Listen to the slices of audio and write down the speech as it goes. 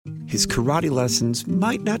His karate lessons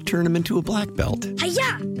might not turn him into a black belt.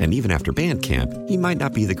 Hi-ya! And even after band camp, he might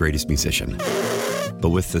not be the greatest musician.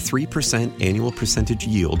 But with the 3% annual percentage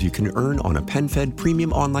yield you can earn on a PenFed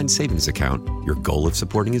premium online savings account, your goal of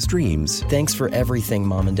supporting his dreams... Thanks for everything,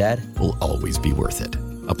 Mom and Dad. ...will always be worth it.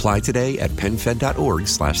 Apply today at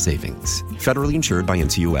PenFed.org/savings. Federally insured by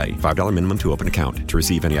NCUA. $5 minimum to open account. To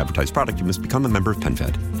receive any advertised product, you must become a member of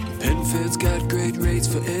PenFed. PenFed's got great rates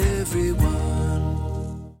for everyone.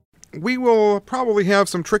 We will probably have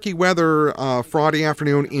some tricky weather Friday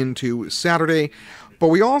afternoon into Saturday, but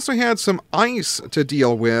we also had some ice to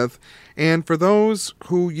deal with. And for those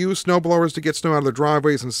who use snowblowers to get snow out of their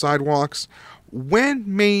driveways and sidewalks, when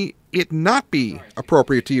may it not be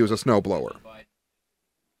appropriate to use a snowblower?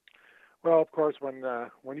 Well, of course, when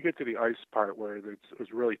you get to the ice part where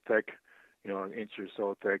it's really thick, an inch or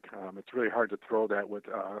so thick, it's really hard to throw that with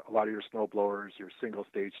a lot of your snow blowers, your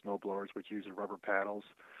single-stage snow blowers, which use rubber paddles,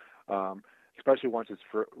 especially once it's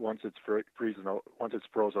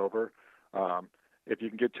froze over. If you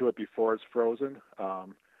can get to it before it's frozen,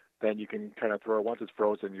 then you can kind of throw it. Once it's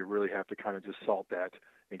frozen, you really have to kind of just salt that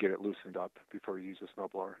and get it loosened up before you use a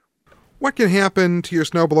snowblower. What can happen to your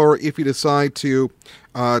snowblower if you decide to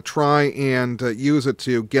try and use it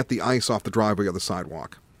to get the ice off the driveway or the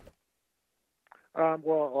sidewalk?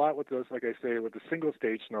 Well, a lot with those, like I say, with the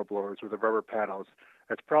single-stage snowblowers with the rubber paddles,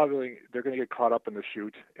 they're going to get caught up in the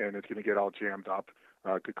chute, and it's going to get all jammed up.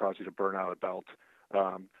 It could cause you to burn out a belt.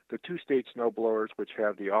 The two-stage snowblowers, which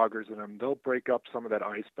have the augers in them, they'll break up some of that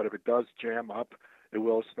ice, but if it does jam up, it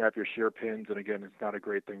will snap your shear pins, and again, it's not a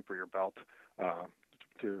great thing for your belt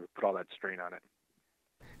to put all that strain on it.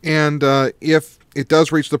 And if it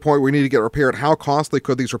does reach the point where we need to get repaired, how costly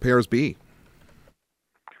could these repairs be?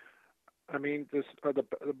 I mean, the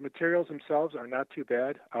materials themselves are not too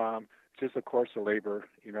bad. Just of course the labor.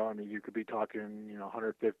 You could be talking,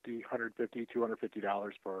 $150,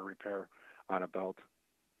 $250 for a repair on a belt.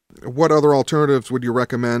 What other alternatives would you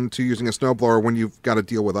recommend to using a snowblower when you've got to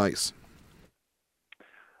deal with ice?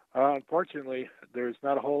 Unfortunately, there's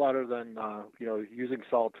not a whole lot other than using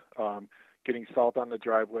salt, getting salt on the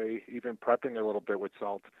driveway, even prepping a little bit with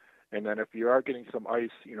salt. And then if you are getting some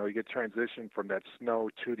ice, you get transition from that snow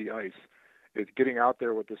to the ice. It's getting out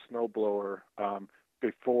there with the snow blower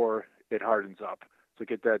before it hardens up. So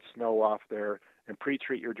get that snow off there and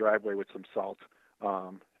pre-treat your driveway with some salt.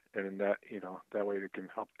 And that way it can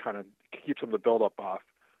help kind of keep some of the buildup off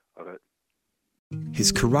of it.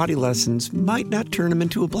 His karate lessons might not turn him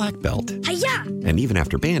into a black belt. Hi-ya! And even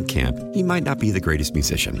after band camp, he might not be the greatest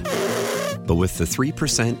musician. But with the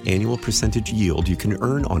 3% annual percentage yield you can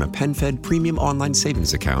earn on a PenFed premium online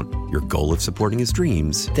savings account, your goal of supporting his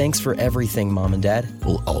dreams... Thanks for everything, Mom and Dad.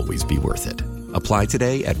 ...will always be worth it. Apply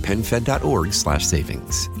today at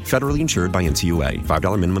PenFed.org/savings. Federally insured by NCUA.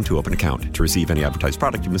 $5 minimum to open account. To receive any advertised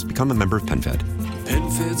product, you must become a member of PenFed.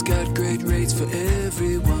 PenFed's got great rates for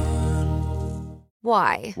everyone.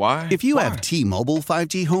 Why? Why? If you have T-Mobile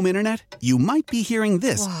 5G home internet, you might be hearing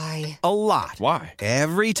this Why? a lot. Why?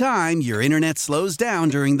 Every time your internet slows down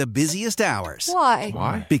during the busiest hours. Why?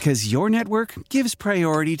 Why? Because your network gives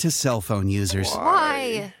priority to cell phone users.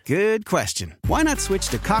 Why? Good question. Why not switch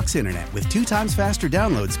to Cox Internet with 2 times faster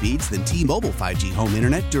download speeds than T-Mobile 5G home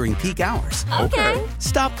internet during peak hours? Okay.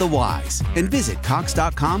 Stop the whys and visit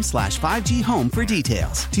cox.com/5G home for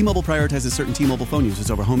details. T-Mobile prioritizes certain T-Mobile phone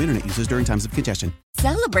users over home internet users during times of congestion.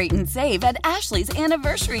 Celebrate and save at Ashley's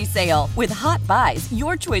Anniversary Sale. With Hot Buys,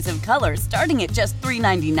 your choice of colors starting at just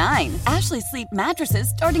 $3.99. Ashley Sleep mattresses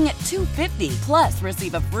starting at $2.50. Plus,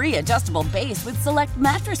 receive a free adjustable base with select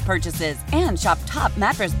mattress purchases. And shop top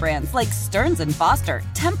mattress brands like Stearns & Foster,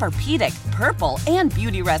 Tempur-Pedic, Purple, and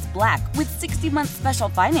Beautyrest Black with 60-month special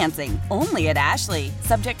financing. Only at Ashley.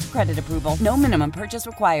 Subject to credit approval. No minimum purchase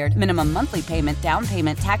required. Minimum monthly payment, down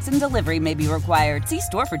payment, tax, and delivery may be required. See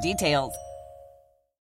store for details.